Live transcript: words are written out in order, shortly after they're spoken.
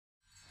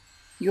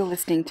You're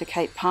listening to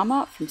Kate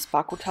Palmer from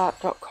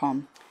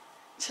sparkletart.com.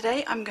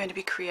 Today I'm going to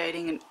be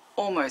creating an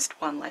almost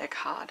one layer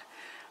card.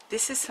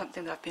 This is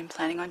something that I've been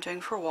planning on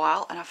doing for a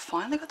while and I've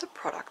finally got the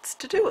products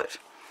to do it.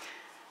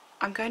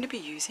 I'm going to be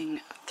using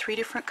 3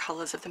 different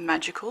colours of the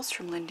Magicals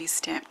from Lindy's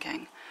Stamp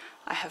Gang.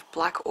 I have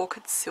Black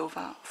Orchid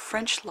Silver,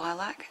 French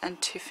Lilac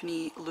and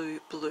Tiffany Lou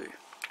Blue.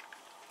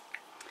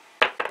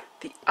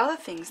 The other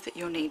things that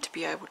you'll need to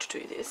be able to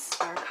do this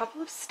are a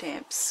couple of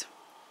stamps,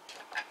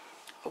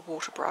 a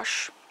water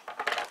brush,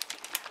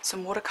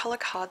 some watercolour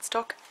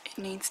cardstock. It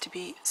needs to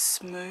be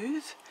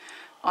smooth.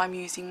 I'm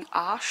using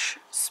Arch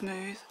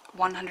Smooth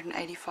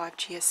 185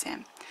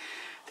 GSM.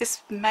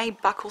 This may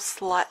buckle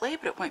slightly,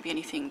 but it won't be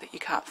anything that you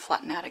can't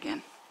flatten out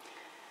again.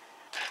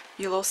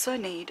 You'll also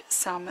need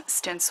some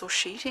stencil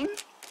sheeting,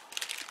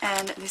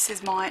 and this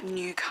is my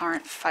new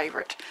current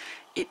favourite.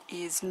 It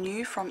is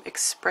new from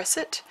Express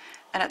It,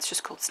 and it's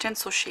just called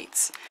stencil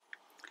sheets.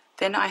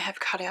 Then I have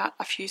cut out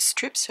a few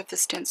strips of the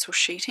stencil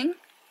sheeting.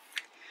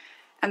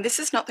 And this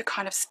is not the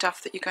kind of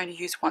stuff that you're going to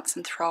use once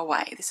and throw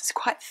away. This is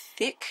quite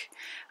thick,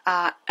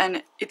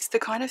 and it's the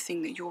kind of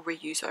thing that you'll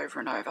reuse over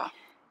and over.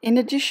 In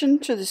addition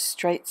to the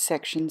straight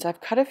sections,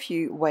 I've cut a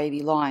few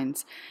wavy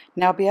lines.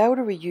 Now I'll be able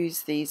to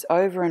reuse these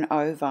over and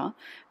over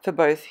for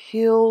both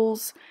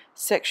hills,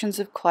 sections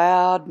of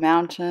cloud,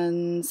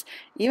 mountains,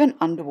 even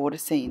underwater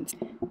scenes.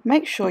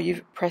 Make sure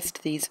you've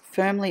pressed these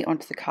firmly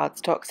onto the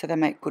cardstock so they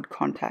make good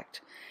contact.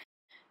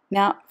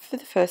 Now for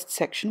the first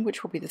section,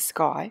 which will be the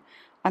sky,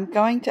 I'm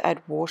going to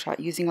add water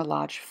using a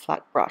large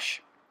flat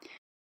brush.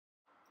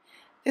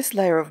 This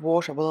layer of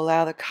water will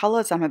allow the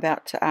colours I'm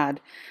about to add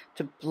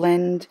to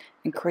blend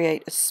and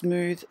create a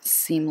smooth,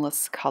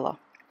 seamless colour.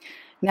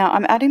 Now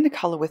I'm adding the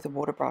colour with the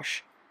water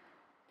brush.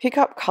 Pick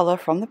up colour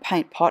from the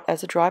paint pot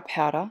as a dry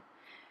powder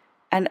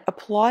and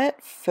apply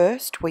it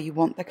first where you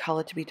want the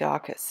colour to be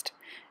darkest.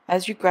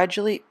 As you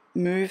gradually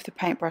move the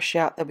paintbrush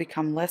out, there'll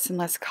become less and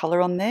less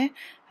colour on there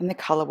and the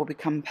colour will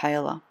become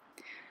paler.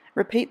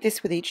 Repeat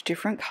this with each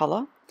different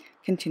colour,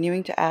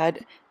 continuing to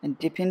add and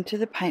dip into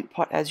the paint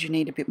pot as you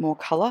need a bit more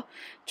colour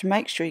to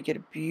make sure you get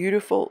a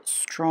beautiful,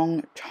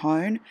 strong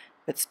tone,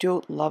 but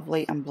still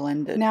lovely and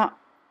blended. Now,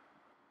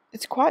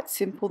 it's quite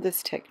simple,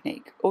 this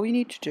technique. All you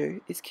need to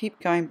do is keep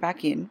going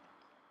back in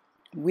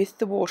with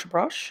the water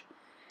brush,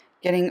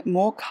 getting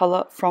more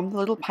colour from the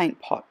little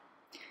paint pot,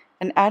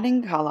 and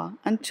adding colour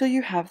until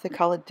you have the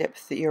colour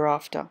depth that you're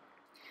after.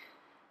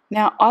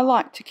 Now, I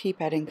like to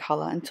keep adding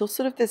colour until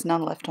sort of there's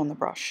none left on the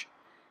brush.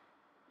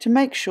 To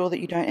make sure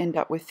that you don't end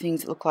up with things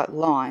that look like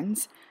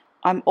lines,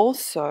 I'm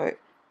also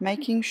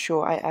making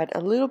sure I add a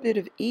little bit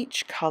of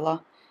each colour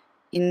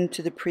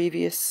into the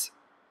previous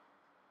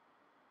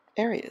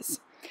areas.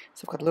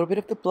 So I've got a little bit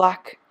of the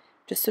black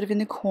just sort of in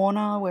the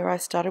corner where I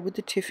started with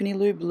the Tiffany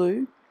Lou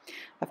Blue.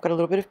 I've got a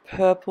little bit of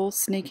purple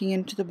sneaking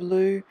into the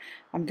blue.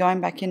 I'm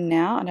going back in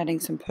now and adding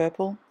some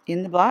purple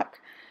in the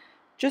black,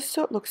 just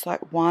so it looks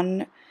like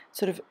one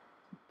sort of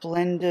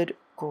blended,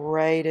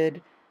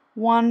 graded,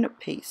 one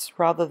piece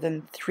rather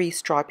than 3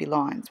 stripy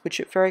lines, which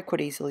it very could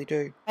easily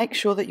do. Make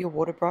sure that your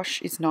water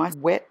brush is nice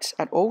wet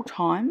at all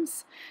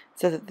times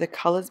so that the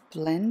colours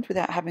blend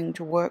without having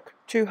to work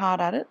too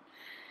hard at it.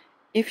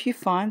 If you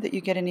find that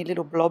you get any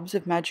little blobs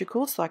of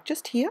Magicals, like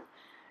just here,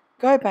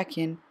 go back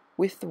in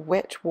with the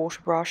wet water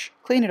brush,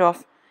 clean it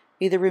off,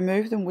 either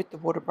remove them with the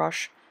water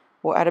brush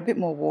or add a bit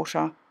more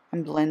water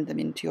and blend them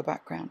into your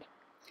background.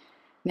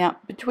 Now,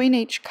 between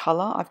each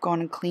colour, I've gone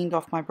and cleaned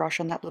off my brush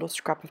on that little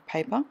scrap of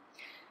paper.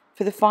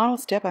 For the final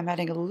step, I'm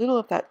adding a little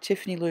of that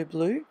Tiffany Lou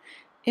Blue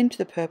into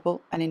the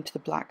purple and into the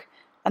black,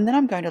 and then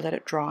I'm going to let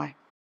it dry.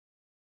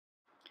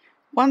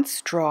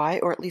 Once dry,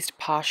 or at least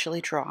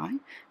partially dry,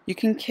 you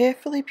can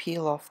carefully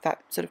peel off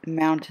that sort of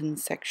mountain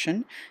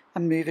section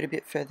and move it a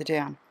bit further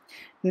down.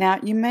 Now,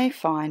 you may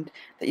find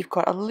that you've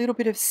got a little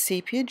bit of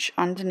seepage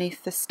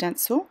underneath the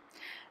stencil.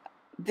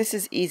 This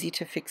is easy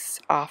to fix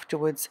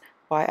afterwards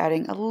by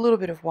adding a little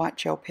bit of white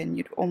gel pen.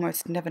 You'd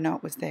almost never know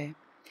it was there.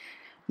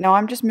 Now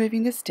I'm just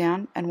moving this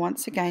down and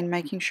once again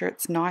making sure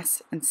it's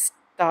nice and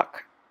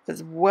stuck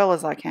as well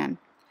as I can.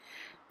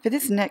 For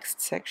this next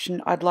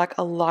section, I'd like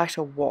a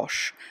lighter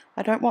wash.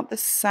 I don't want the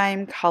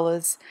same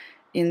colours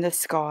in the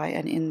sky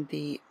and in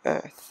the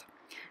earth.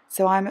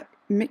 So I'm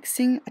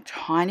mixing a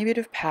tiny bit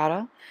of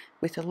powder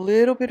with a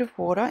little bit of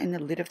water in the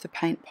lid of the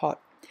paint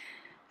pot.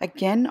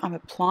 Again, I'm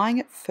applying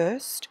it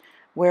first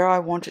where I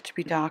want it to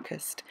be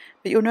darkest,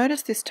 but you'll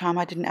notice this time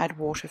I didn't add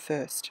water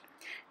first.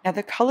 Now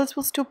the colours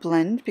will still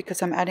blend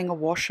because I'm adding a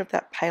wash of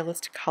that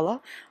palest colour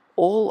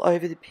all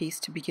over the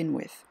piece to begin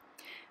with.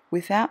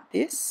 Without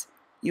this,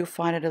 you'll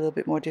find it a little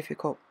bit more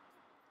difficult.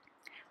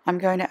 I'm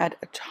going to add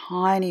a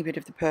tiny bit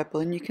of the purple,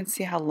 and you can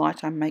see how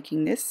light I'm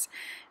making this,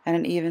 and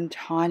an even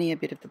tinier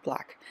bit of the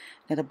black.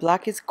 Now the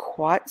black is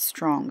quite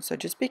strong, so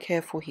just be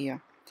careful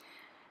here.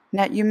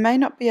 Now you may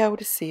not be able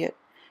to see it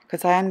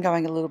because I am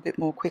going a little bit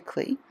more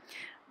quickly,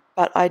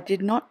 but I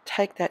did not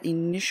take that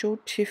initial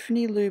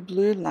Tiffany Lou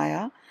Blue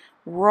layer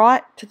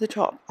right to the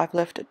top. I've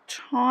left a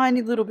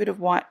tiny little bit of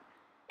white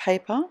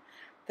paper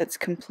that's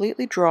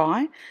completely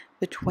dry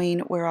between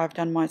where I've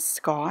done my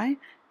sky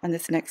and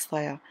this next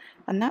layer,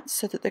 and that's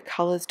so that the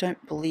colours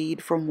don't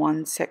bleed from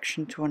one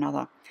section to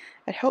another.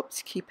 It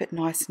helps keep it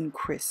nice and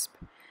crisp.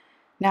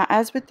 Now,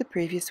 as with the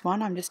previous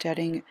one, I'm just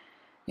adding,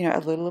 a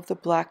little of the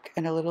black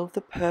and a little of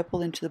the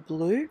purple into the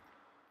blue,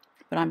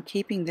 but I'm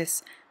keeping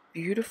this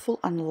beautiful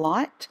and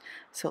light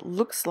so it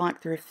looks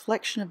like the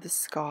reflection of the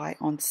sky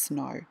on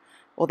snow.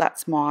 Or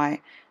that's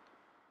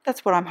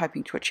what I'm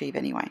hoping to achieve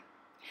anyway.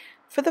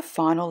 For the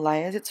final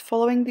layers, it's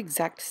following the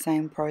exact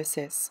same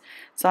process.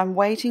 So I'm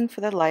waiting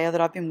for the layer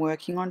that I've been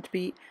working on to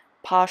be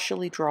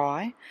partially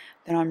dry.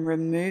 Then I'm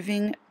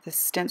removing the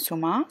stencil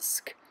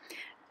mask,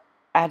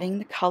 adding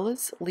the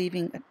colours,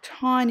 leaving a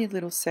tiny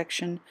little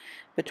section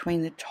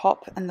between the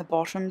top and the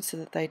bottom so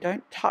that they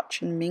don't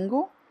touch and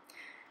mingle,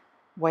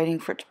 waiting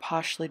for it to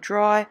partially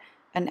dry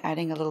and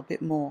adding a little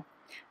bit more.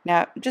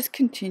 Now just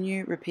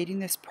continue repeating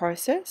this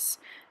process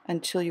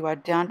until you are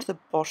down to the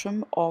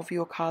bottom of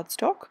your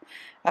cardstock,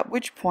 at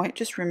which point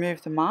just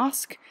remove the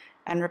mask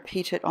and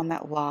repeat it on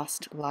that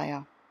last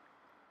layer.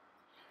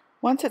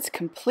 Once it's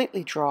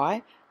completely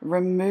dry,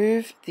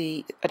 remove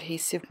the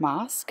adhesive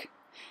mask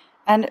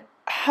and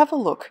have a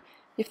look.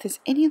 If there's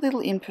any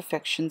little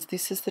imperfections,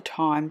 this is the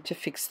time to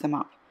fix them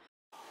up.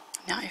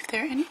 Now if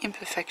there are any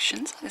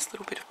imperfections, like this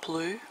little bit of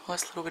blue or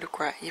this little bit of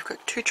grey, you've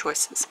got two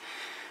choices.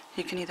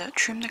 You can either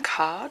trim the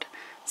card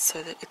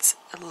so that it's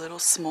a little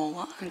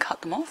smaller and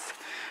cut them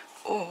off,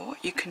 or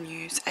you can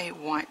use a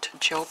white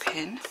gel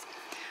pen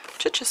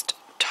to just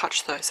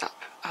touch those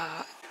up.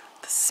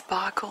 The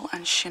sparkle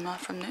and shimmer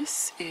from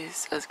this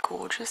is as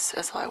gorgeous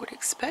as I would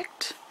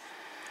expect,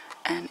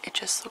 and it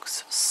just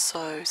looks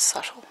so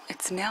subtle.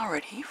 It's now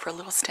ready for a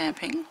little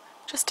stamping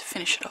just to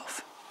finish it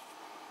off.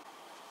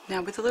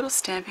 Now with a little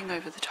stamping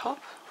over the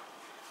top,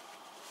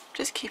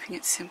 just keeping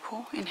it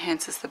simple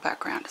enhances the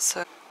background.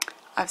 So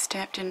I've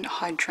stamped in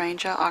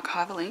Hydrangea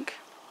Archival ink,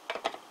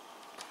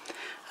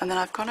 and then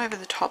I've gone over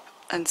the top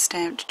and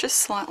stamped just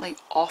slightly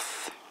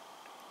off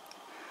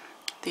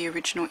the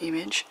original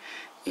image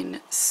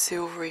in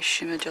Silvery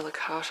Shimmer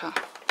Delicata,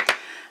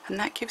 and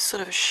that gives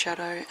sort of a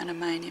shadow and a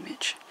main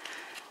image.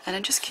 And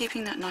in just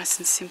keeping that nice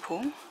and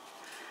simple,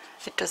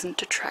 it doesn't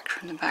detract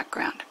from the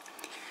background.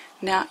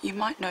 Now you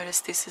might notice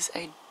this is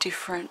a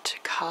different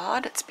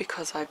card. It's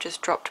because I've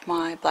just dropped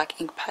my black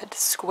ink pad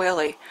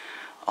squarely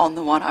on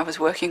the one I was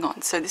working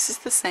on. So this is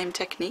the same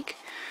technique,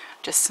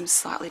 just some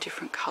slightly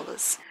different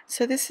colours.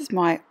 So this is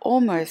my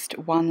almost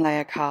one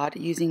layer card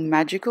using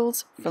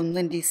Magicals from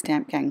Lindy's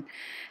Stamp Gang,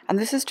 and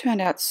this has turned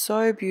out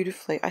so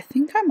beautifully. I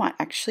think I might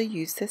actually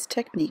use this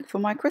technique for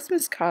my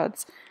Christmas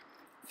cards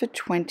for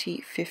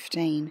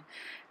 2015.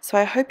 So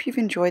I hope you've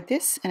enjoyed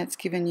this and it's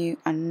given you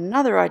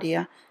another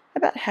idea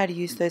about how to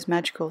use those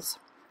Magicals.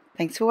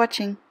 Thanks for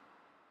watching.